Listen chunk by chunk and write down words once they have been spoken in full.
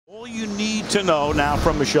You need to know now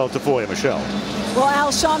from Michelle Tafoya. Michelle. Well, Al,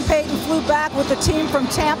 Sean Payton flew back with the team from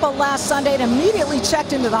Tampa last Sunday and immediately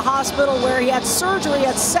checked into the hospital where he had surgery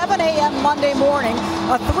at 7 a.m. Monday morning,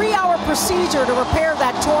 a 3-hour procedure to repair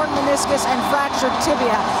that torn meniscus and fractured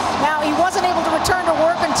tibia. Now, he wasn't able to return to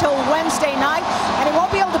work until Wednesday night, and he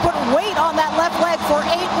won't be able to put weight on that left leg for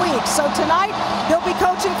 8 weeks. So tonight, he'll be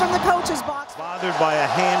coaching from the coach's box. Bothered by a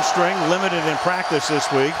hamstring, limited in practice this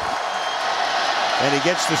week. And he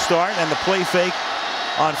gets the start and the play fake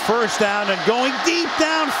on first down and going deep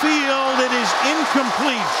downfield. It is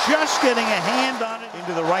incomplete. Just getting a hand on it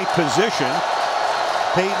into the right position.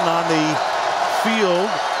 Payton on the field.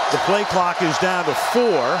 The play clock is down to 4.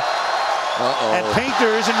 And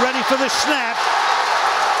Painter isn't ready for the snap.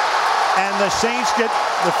 And the Saints get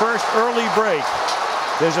the first early break.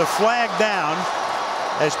 There's a flag down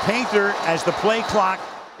as Painter, as the play clock.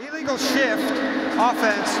 Illegal shift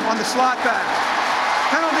offense on the slot back.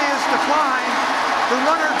 Penalty is declined. The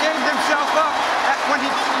runner gave himself up when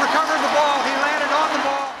he recovered the ball. He landed on the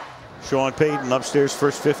ball. Sean Payton upstairs,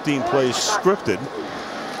 first 15 plays scripted.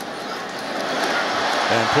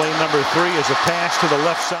 And play number 3 is a pass to the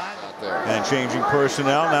left side. And changing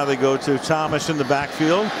personnel. Now they go to Thomas in the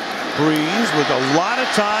backfield. Breeze with a lot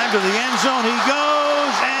of time to the end zone. He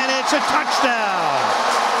goes, and it's a touchdown.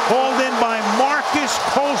 Called in by Marcus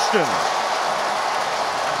Colston.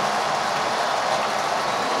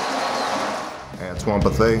 Antoine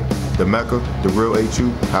Bethea, the Mecca, the real HU,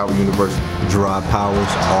 Howard University. Gerard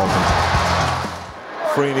Powers, Auburn.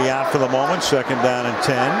 Freeney out for the moment, second down and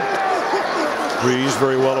 10. Breeze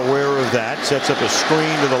very well aware of that. Sets up a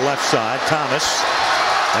screen to the left side. Thomas.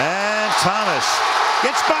 And Thomas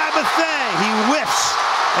gets by Bethea. He whiffs.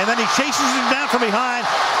 And then he chases him down from behind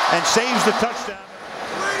and saves the touchdown.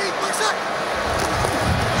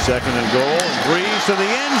 Second and goal. Breeze to the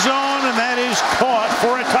end zone, and that is caught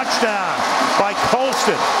for a touchdown by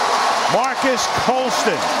Colston. Marcus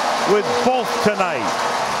Colston with both tonight.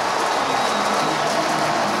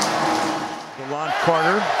 DeLon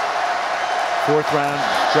Carter, 4th round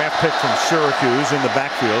draft pick from Syracuse, in the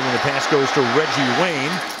backfield, and the pass goes to Reggie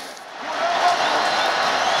Wayne.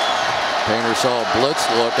 Painter saw a blitz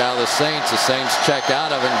look out of the Saints. The Saints check out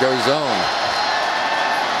of it and go zone.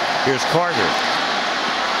 Here's Carter.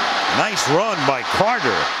 Nice run by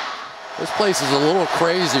Carter. This place is a little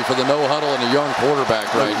crazy for the no huddle and a young quarterback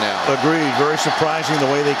right now. Agreed. Very surprising the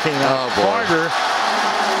way they came out. Carter,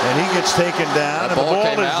 and he gets taken down. And the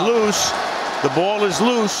ball is loose. The ball is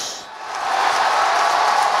loose.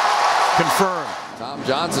 Confirmed. Tom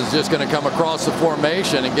Johnson's just going to come across the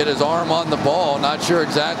formation and get his arm on the ball. Not sure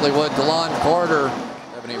exactly what DeLon Carter.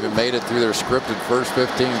 Haven't even made it through their scripted first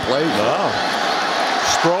 15 plays. Oh.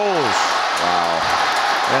 Sproles. Wow.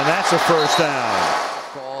 And that's a first down.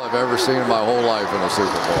 All I've ever seen in my whole life in a Super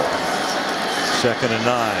Bowl. Second and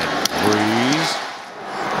 9. Breeze.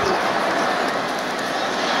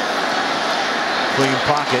 Clean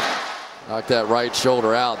pocket. Knock that right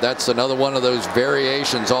shoulder out. That's another one of those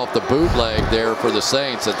variations off the bootleg there for the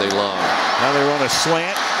Saints that they love. Now they run a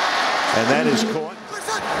slant, and that is caught.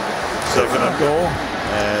 Second and goal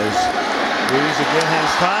as Breeze again has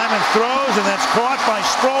time and throws, and that's caught by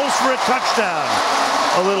Sproles for a touchdown.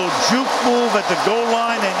 A little juke move at the goal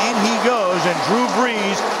line, and in he goes. And Drew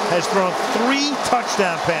Brees has thrown 3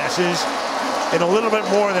 touchdown passes in a little bit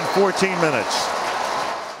more than 14 minutes.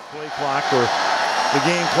 Play clock, or the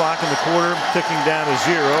game clock in the quarter, ticking down to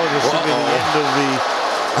 0. This will be the end of the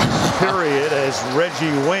period as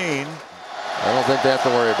Reggie Wayne. I don't think they have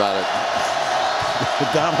to worry about it.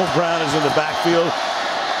 Donald Brown is in the backfield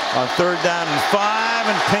on 3rd down and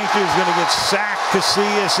 5, and Painter's going to get sacked.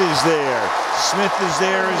 Casillas is there. Smith is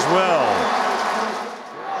there as well.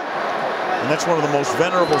 And that's one of the most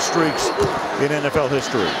venerable streaks in NFL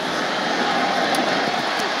history.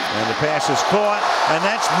 And the pass is caught, and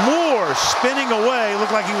that's Moore spinning away.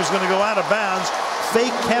 Looked like he was going to go out of bounds.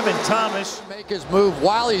 Fake Kevin Thomas. Make his move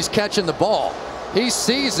while he's catching the ball. He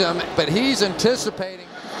sees him, but he's anticipating.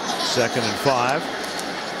 Second and 5.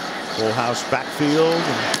 Full house backfield.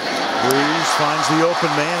 And Breeze finds the open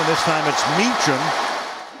man, and this time it's Meacham.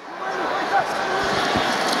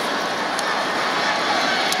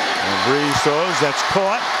 And Breeze throws. That's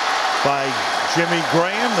caught by Jimmy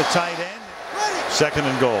Graham, the tight end. Second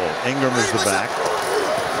and goal. Ingram is the back.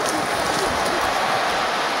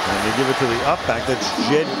 And they give it to the up back. That's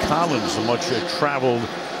Jed Collins, a much traveled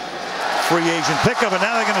free agent pickup. And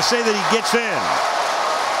now they're going to say that he gets in.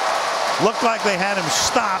 Looked like they had him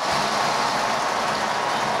stopped.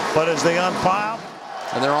 But as they unpile.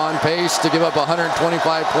 And they're on pace to give up 125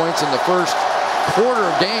 points in the first quarter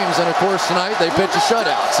of games. And of course tonight they pitch a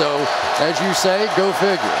shutout. So as you say, go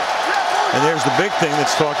figure. And there's the big thing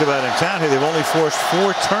that's talked about in town here. They've only forced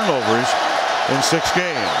 4 turnovers in 6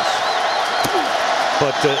 games.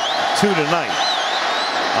 But 2 tonight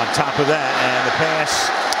on top of that. And the pass.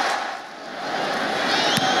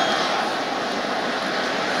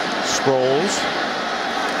 Sproles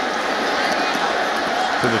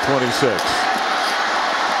to the 26.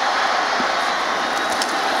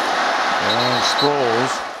 And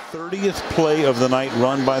Sproles, 30th play of the night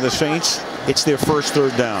run by the Saints. It's their first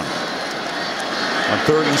 3rd down. On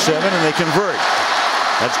 3rd and 7, and they convert.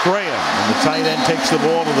 That's Graham, and the tight end takes the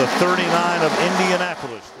ball to the 39 of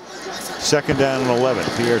Indianapolis. 2nd down and 11.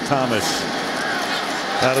 Pierre Thomas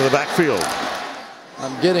out of the backfield.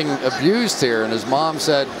 I'm getting abused here, and his mom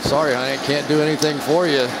said, "Sorry, honey, I can't do anything for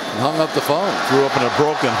you," and hung up the phone. Grew up in a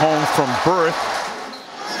broken home from birth.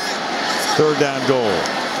 3rd down goal.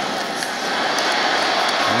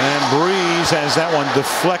 And Breeze has that one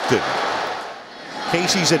deflected.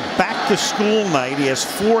 Casey's at back to school night. He has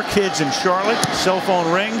 4 kids in Charlotte. Cell phone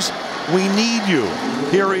rings. We need you.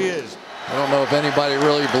 Here he is. I don't know if anybody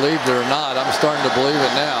really believed it or not. I'm starting to believe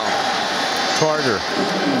it now. Carter.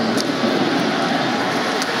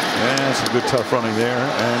 Yeah, that's a good tough running there.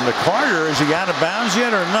 And the Carter, is he out of bounds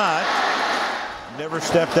yet or not? Never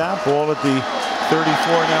stepped out. Ball at the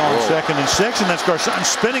 34 now on 2nd and 6. And that's Garcon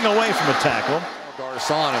spinning away from a tackle.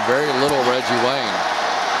 Garcon and very little Reggie Wayne.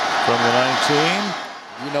 From the 19.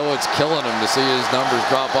 You know it's killing him to see his numbers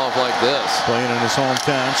drop off like this. Playing in his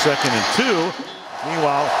hometown, 2nd and 2.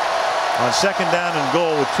 Meanwhile, on 2nd down and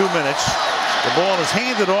goal with 2 minutes, the ball is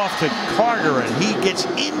handed off to Carter, and he gets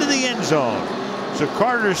into the end zone. So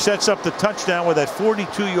Carter sets up the touchdown with that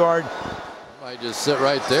 42-yard. Might just sit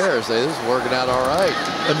right there and say, this is working out all right.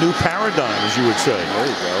 A new paradigm, as you would say. There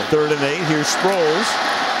you go. 3rd and 8. Here's Sproles.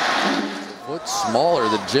 A foot smaller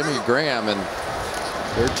than Jimmy Graham, and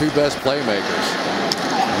they're 2 best playmakers.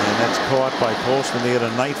 And that's caught by Colston. They had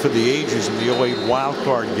a night for the ages in the 08 wild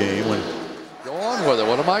card game. When go on with it.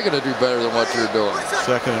 What am I going to do better than what you're doing?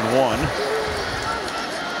 2nd and 1.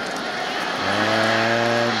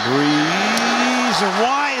 And Breeze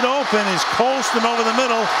wide open is Colston over the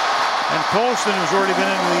middle. And Colston, who's already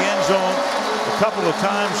been into the end zone a couple of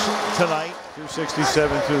times tonight.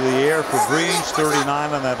 267 through the air for Breeze.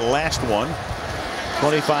 39 on that last one.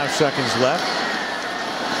 25 seconds left.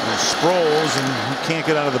 And Sproles, and he can't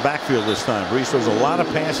get out of the backfield this time. Breeze throws a lot of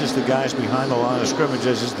passes to guys behind the line of scrimmage,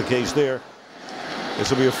 as is the case there. This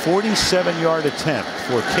will be a 47-yard attempt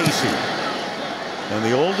for Casey. And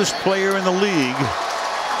the oldest player in the league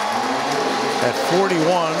at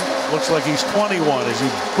 41, looks like he's 21 as he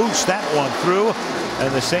boots that one through.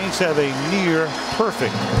 And the Saints have a near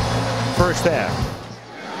perfect first half.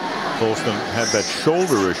 Colston had that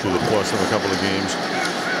shoulder issue that cost him a couple of games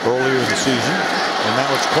earlier in the season. And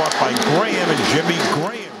now it's caught by Graham and Jimmy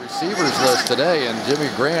Graham. Receivers list today, and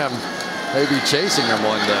Jimmy Graham may be chasing him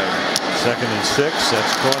one day. 2nd and 6.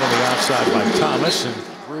 That's caught on the outside by Thomas. And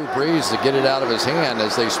Drew Brees to get it out of his hand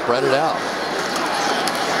as they spread it out.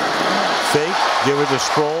 Fake, give it to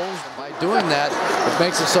Sproles. By doing that, it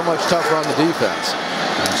makes it so much tougher on the defense.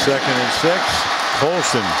 And 2nd and 6.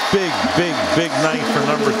 Colston, big night for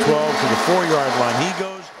number 12 to the 4-yard line. He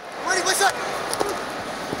goes. What's up?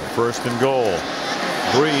 1st and goal.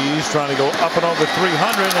 Breeze trying to go up and over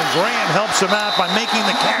 300, and Graham helps him out by making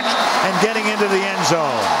the catch and getting into the end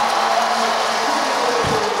zone.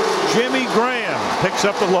 Jimmy Graham picks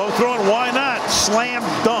up the low throw, and why not? Slam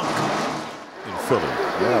dunk in Philly.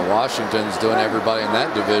 Yeah, Washington's doing everybody in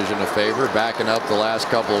that division a favor, backing up the last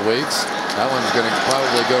couple of weeks. That one's going to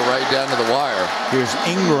probably go right down to the wire. Here's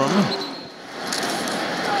Ingram.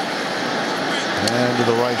 And to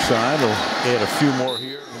the right side, he'll add a few more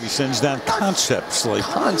here. He sends down concepts like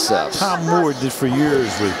Tom Moore did for years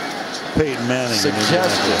with Peyton Manning.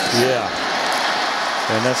 Suggestions. Yeah.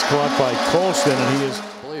 And that's caught by Colston, and he is.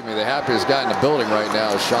 Believe me, the happiest guy in the building right now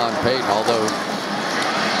is Sean Payton, although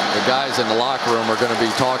the guys in the locker room are going to be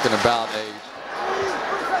talking about a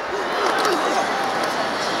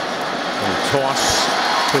toss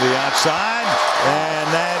to the outside, and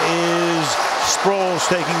that is Sproles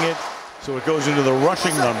taking it. So it goes into the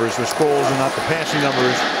rushing numbers for Sproles and not the passing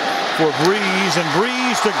numbers for Breeze. And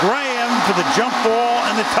Breeze to Graham for the jump ball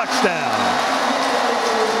and the touchdown.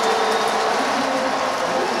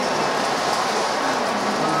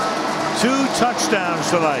 Two touchdowns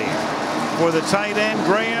tonight for the tight end,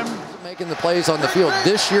 Graham. Making the plays on the field.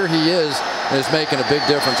 This year he is making a big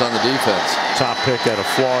difference on the defense. Top pick out of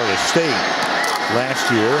Florida State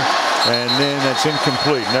last year. And then that's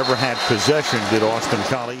incomplete. Never had possession, did Austin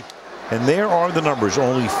Collie. And there are the numbers.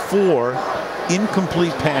 Only 4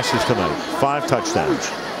 incomplete passes tonight. 5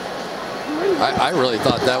 touchdowns. I really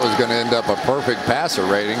thought that was going to end up a perfect passer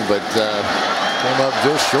rating, but came up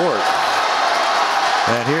just short.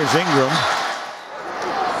 And here's Ingram.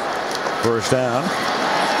 First down.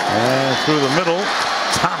 And through the middle,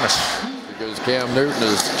 Thomas. Because Cam Newton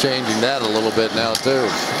is changing that a little bit now, too.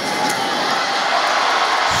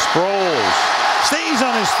 Sproles stays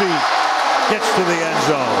on his feet. Gets to the end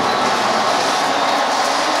zone.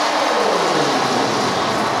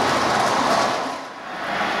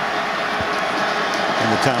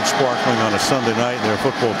 The town sparkling on a Sunday night. Their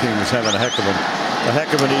football team is having a heck of an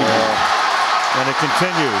evening. And it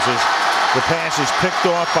continues as the pass is picked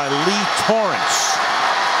off by Lee Torrance.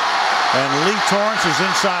 And Lee Torrance is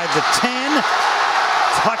inside the 10.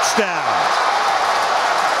 Touchdown.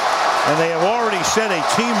 And they have already set a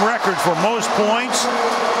team record for most points.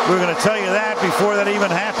 We're going to tell you that before that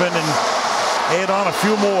even happened and add on a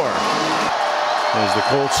few more. As the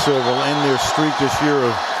Colts will end their streak this year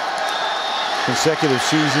of consecutive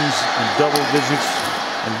seasons in double digits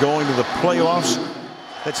and going to the playoffs.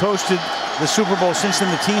 That's hosted the Super Bowl since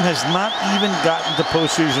then. The team has not even gotten to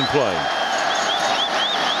postseason play.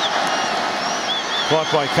 Caught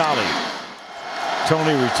by Collie.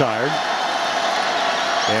 Tony retired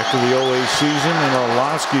after the 08 season, and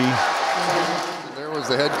Orlovsky. There was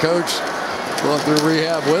the head coach going through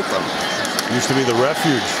rehab with them. Used to be the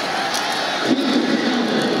refuge.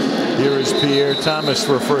 Here is Pierre Thomas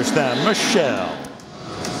for a first down. Michelle.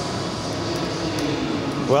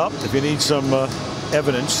 Well, if you need some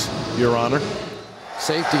evidence, Your Honor.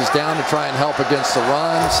 Safety's down to try and help against the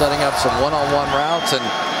run, setting up some one-on-one routes, and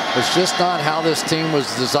it's just not how this team was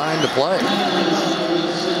designed to play.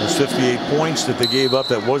 Those 58 points that they gave up,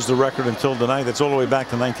 that was the record until tonight. That's all the way back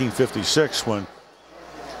to 1956 when.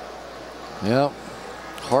 Yeah,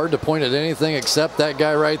 hard to point at anything except that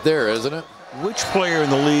guy right there, isn't it? Which player in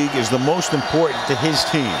the league is the most important to his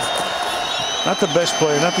team? Not the best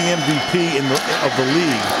player, not the MVP of the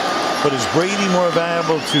league, but is Brady more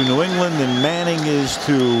valuable to New England than Manning is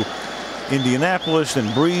to Indianapolis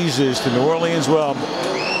and Breeze is to New Orleans? Well,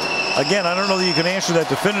 again, I don't know that you can answer that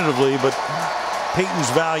definitively, but Peyton's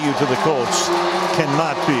value to the Colts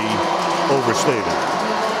cannot be overstated.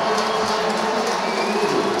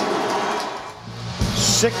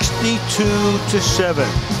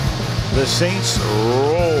 62-7. The Saints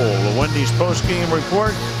roll. The Wendy's post-game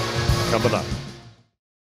report coming up.